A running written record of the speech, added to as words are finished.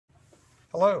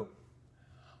Hello.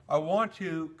 I want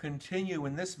to continue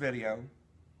in this video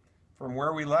from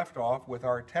where we left off with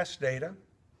our test data,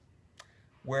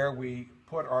 where we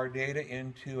put our data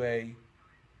into a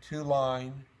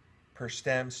 2-line per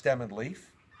stem and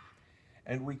leaf,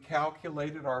 and we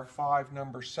calculated our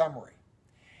 5-number summary.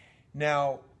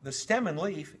 Now, the stem and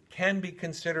leaf can be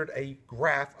considered a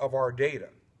graph of our data.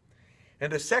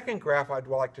 And a second graph I'd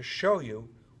like to show you,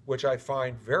 which I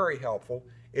find very helpful,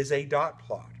 is a dot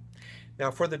plot. Now,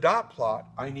 for the dot plot,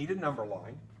 I need a number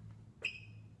line,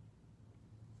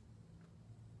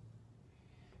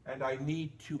 and I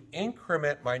need to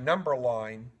increment my number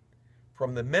line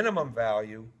from the minimum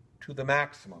value to the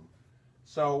maximum.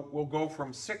 So we'll go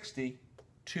from 60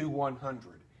 to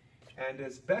 100. And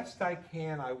as best I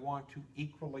can, I want to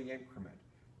equally increment.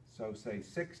 So say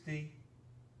 60,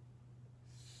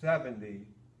 70,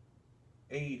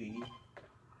 80,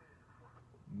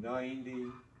 90,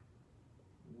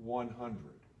 100.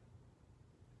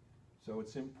 So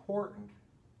it's important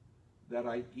that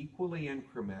I equally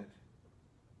increment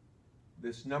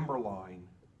this number line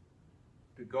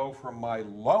to go from my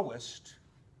lowest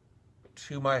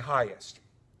to my highest.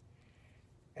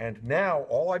 And now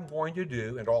all I'm going to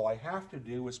do, and all I have to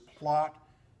do, is plot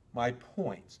my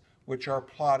points, which are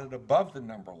plotted above the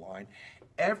number line.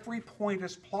 Every point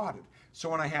is plotted. So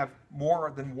when I have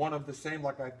more than one of the same,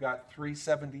 like I've got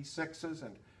 376s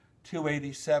and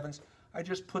 287s, I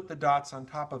just put the dots on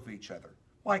top of each other,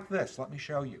 like this. Let me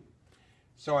show you.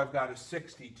 So I've got a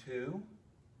 62,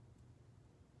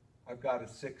 I've got a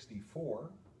 64,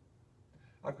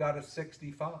 I've got a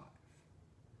 65.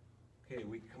 Okay,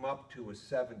 we come up to a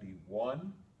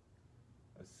 71,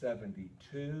 a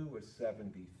 72, a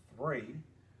 73,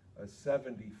 a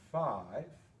 75,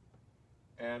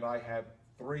 and I have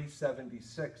 3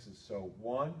 76s. So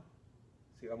 1,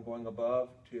 see I'm going above,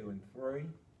 2 and 3,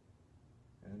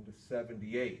 and a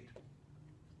 78.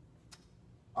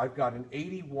 I've got an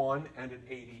 81 and an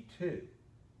 82.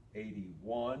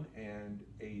 81 and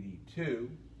 82,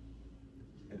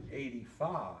 an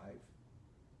 85,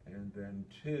 and then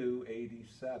 2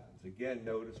 87s. Again,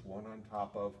 notice one on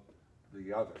top of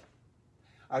the other.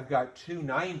 I've got 2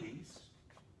 90s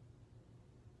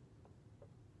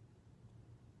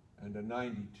and a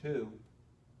 92,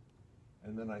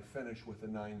 and then I finish with a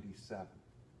 97.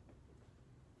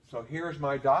 So here's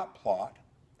my dot plot.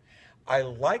 I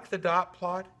like the dot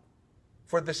plot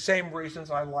for the same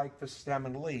reasons I like the stem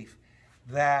and leaf,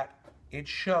 that it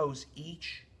shows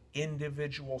each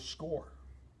individual score.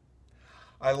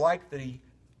 I like the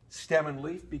stem and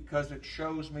leaf because it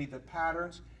shows me the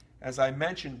patterns. As I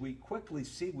mentioned, we quickly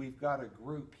see we've got a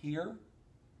group here,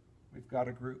 we've got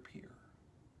a group here.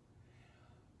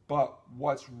 But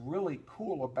what's really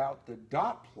cool about the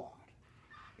dot plot,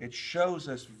 it shows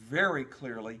us very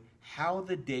clearly how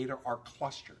the data are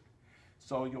clustered.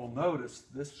 So you'll notice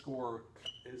this score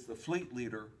is the fleet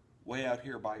leader way out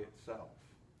here by itself.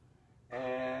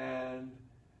 And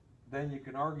then you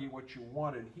can argue what you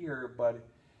want in here, but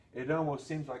it almost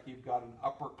seems like you've got an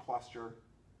upper cluster,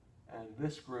 and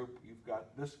this group, you've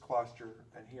got this cluster,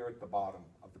 and here at the bottom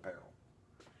of the barrel.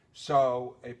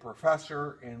 So a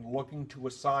professor, in looking to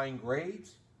assign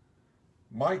grades,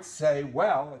 might say,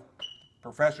 well, if the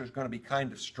professor's going to be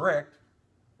kind of strict,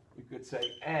 we could say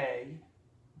A,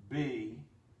 B,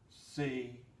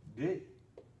 C, D.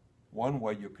 One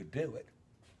way you could do it.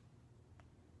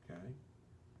 Okay.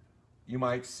 You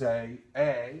might say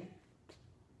A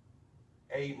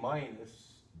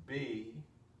minus, B,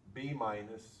 B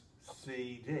minus,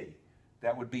 C, D.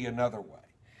 That would be another way.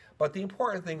 But the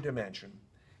important thing to mention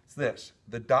is this.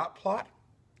 The dot plot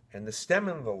and the stem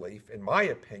and the leaf, in my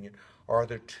opinion, are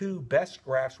the two best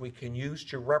graphs we can use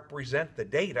to represent the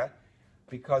data,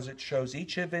 because it shows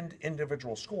each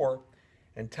individual score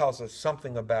and tells us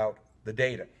something about the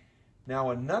data. Now,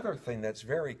 another thing that's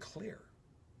very clear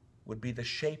would be the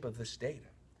shape of this data,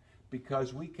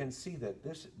 because we can see that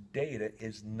this data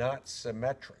is not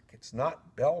symmetric. It's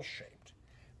not bell-shaped.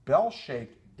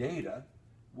 Bell-shaped data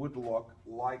would look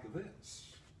like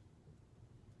this.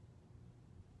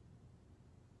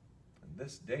 And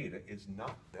this data is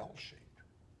not bell-shaped,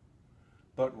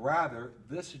 but rather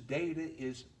this data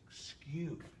is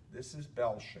skewed. This is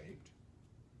bell-shaped.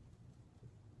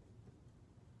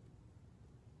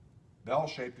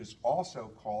 Bell-shaped is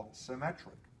also called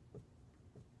symmetric.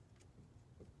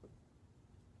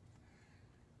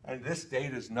 And this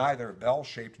data is neither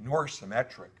bell-shaped nor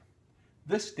symmetric.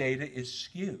 This data is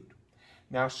skewed.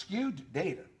 Now, skewed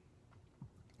data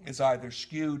is either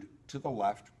skewed to the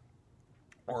left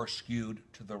or skewed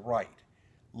to the right.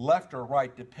 Left or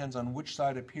right depends on which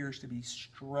side appears to be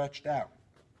stretched out.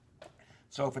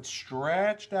 So if it's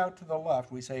stretched out to the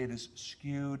left, we say it is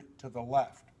skewed to the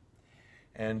left.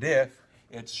 And if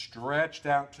it's stretched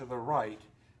out to the right,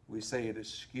 we say it is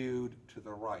skewed to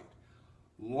the right.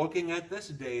 Looking at this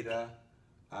data,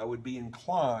 I would be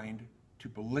inclined to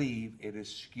believe it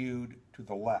is skewed to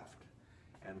the left.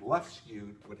 And left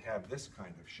skewed would have this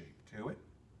kind of shape to it.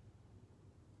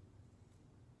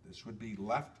 This would be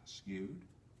left skewed.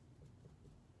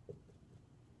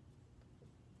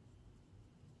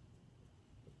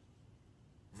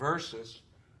 Versus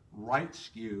right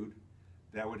skewed,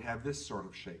 that would have this sort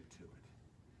of shape to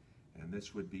it. And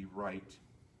this would be right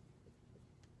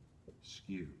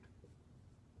skewed.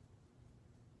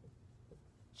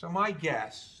 So my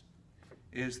guess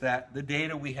is that the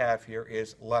data we have here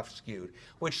is left skewed,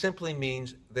 which simply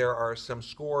means there are some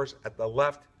scores at the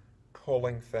left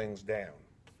pulling things down.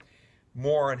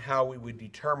 More on how we would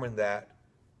determine that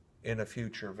in a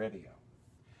future video.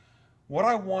 What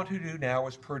I want to do now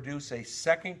is produce a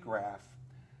second graph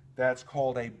that's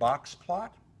called a box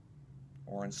plot,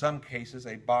 or in some cases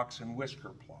a box and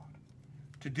whisker plot.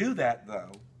 To do that,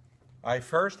 though, I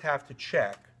first have to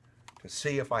check to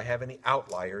see if I have any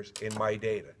outliers in my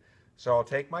data. So I'll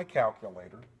take my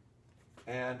calculator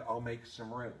and I'll make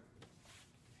some room.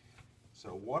 So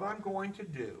what I'm going to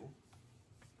do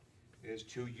is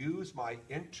to use my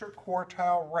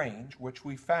interquartile range, which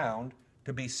we found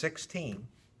to be 16,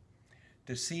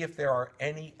 to see if there are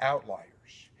any outliers.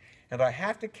 And I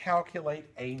have to calculate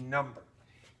a number.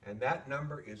 And that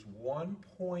number is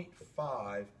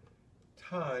 1.5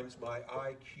 times my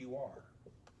IQR.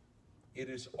 It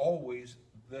is always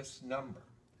this number.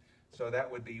 So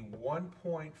that would be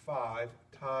 1.5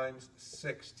 times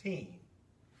 16.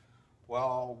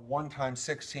 Well, 1 times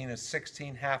 16 is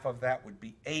 16. Half of that would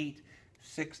be 8.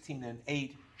 16 and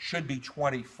 8 should be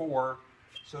 24.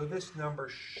 So this number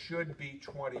should be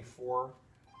 24.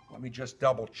 Let me just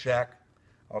double check.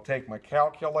 I'll take my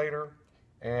calculator,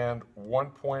 and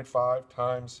 1.5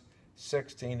 times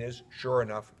 16 is, sure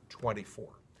enough, 24.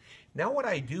 Now what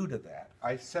I do to that,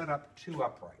 I set up two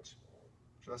uprights,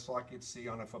 just like you'd see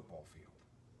on a football field.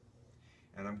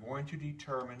 And I'm going to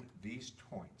determine these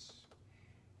points.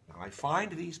 Now I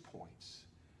find these points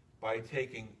by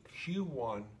taking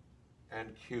Q1 and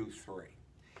Q3.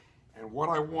 And what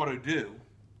I want to do,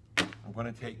 I'm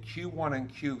going to take Q1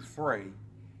 and Q3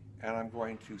 and I'm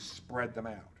going to spread them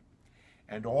out.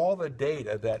 And all the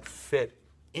data that fit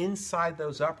inside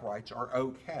those uprights are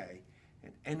okay,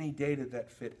 and any data that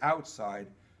fit outside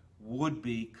would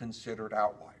be considered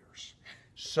outliers.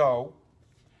 So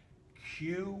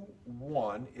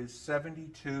Q1 is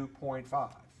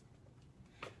 72.5.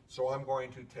 So I'm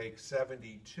going to take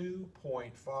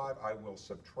 72.5, I will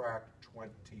subtract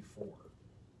 24.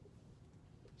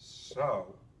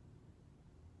 So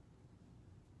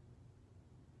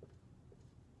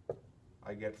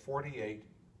I get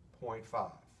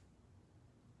 48.5,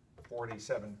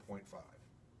 47.5,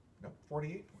 no,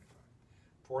 48.5,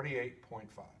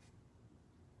 48.5.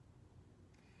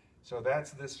 So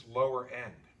that's this lower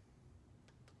end.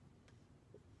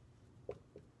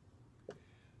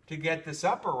 To get this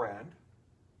upper end,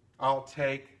 I'll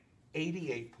take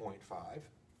 88.5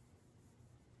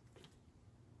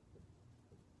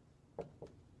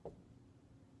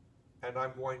 and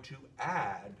I'm going to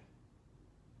add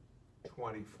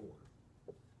 24.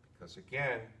 Because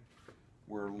again,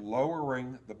 we're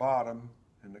lowering the bottom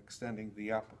and extending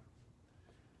the upper.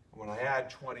 When I add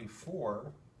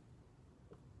 24,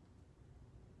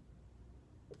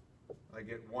 I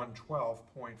get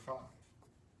 112.5.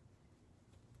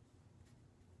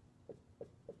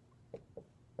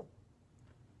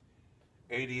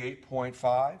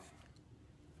 $88.5,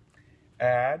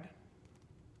 add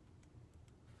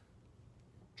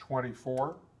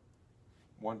 24,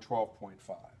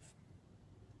 112.5.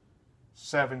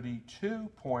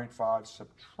 72.5,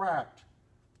 subtract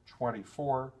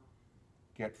 24,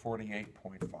 get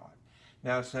 48.5.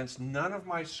 Now, since none of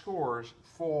my scores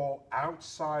fall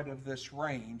outside of this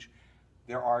range,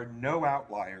 there are no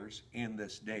outliers in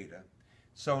this data.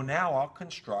 So now I'll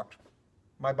construct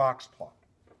my box plot.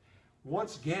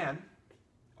 Once again,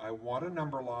 I want a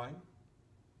number line,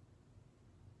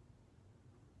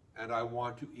 and I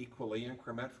want to equally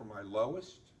increment from my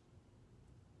lowest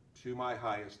to my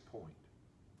highest point.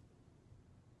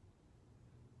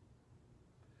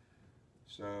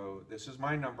 So this is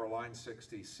my number line,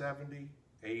 60, 70,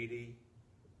 80,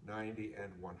 90,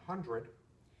 and 100.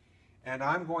 And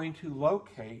I'm going to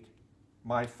locate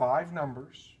my 5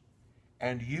 numbers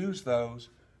and use those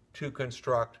to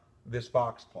construct this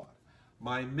box plot.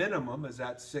 My minimum is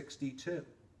at 62.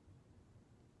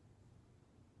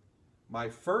 My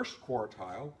first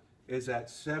quartile is at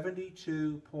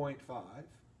 72.5.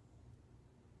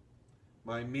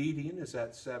 My median is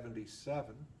at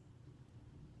 77.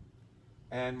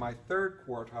 And my third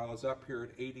quartile is up here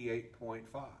at 88.5.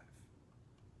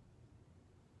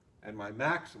 And my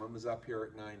maximum is up here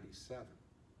at 97.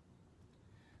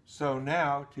 So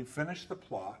now, to finish the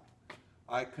plot,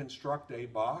 I construct a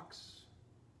box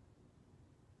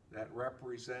that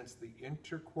represents the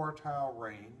interquartile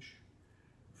range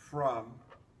from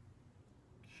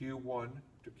Q1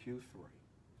 to Q3.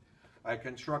 I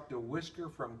construct a whisker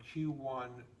from Q1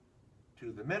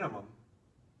 to the minimum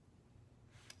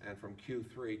and from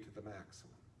Q3 to the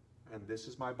maximum. And this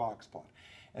is my box plot.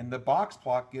 And the box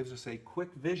plot gives us a quick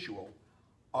visual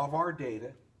of our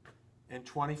data in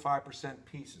 25%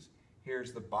 pieces.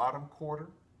 Here's the bottom quarter,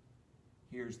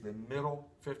 here's the middle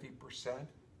 50%,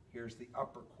 here's the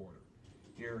upper quarter.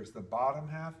 Here's the bottom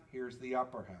half, here's the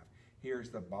upper half. Here's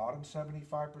the bottom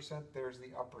 75%, there's the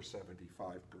upper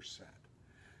 75%.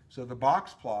 So the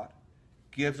box plot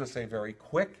gives us a very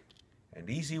quick and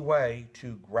easy way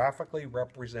to graphically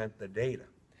represent the data.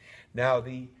 Now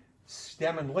the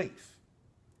stem and leaf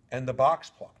and the box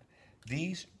plot,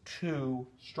 these two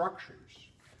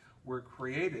structures were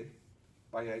created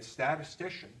by a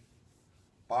statistician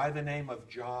by the name of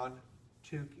John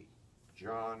Tukey.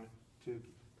 John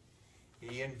Tukey.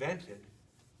 He invented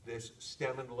this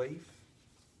stem and leaf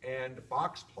and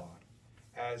box plot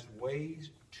as ways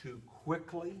to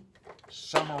quickly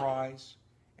summarize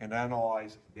and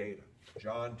analyze data.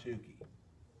 John Tukey.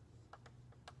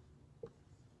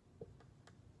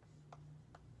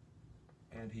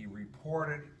 And he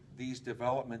reported these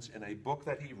developments in a book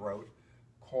that he wrote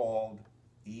called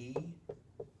EDA,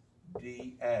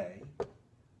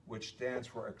 which stands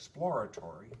for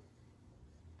Exploratory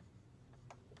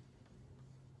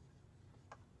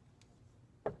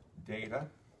Data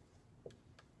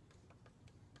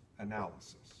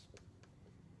Analysis.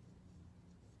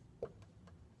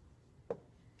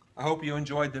 I hope you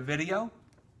enjoyed the video.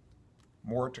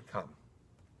 More to come.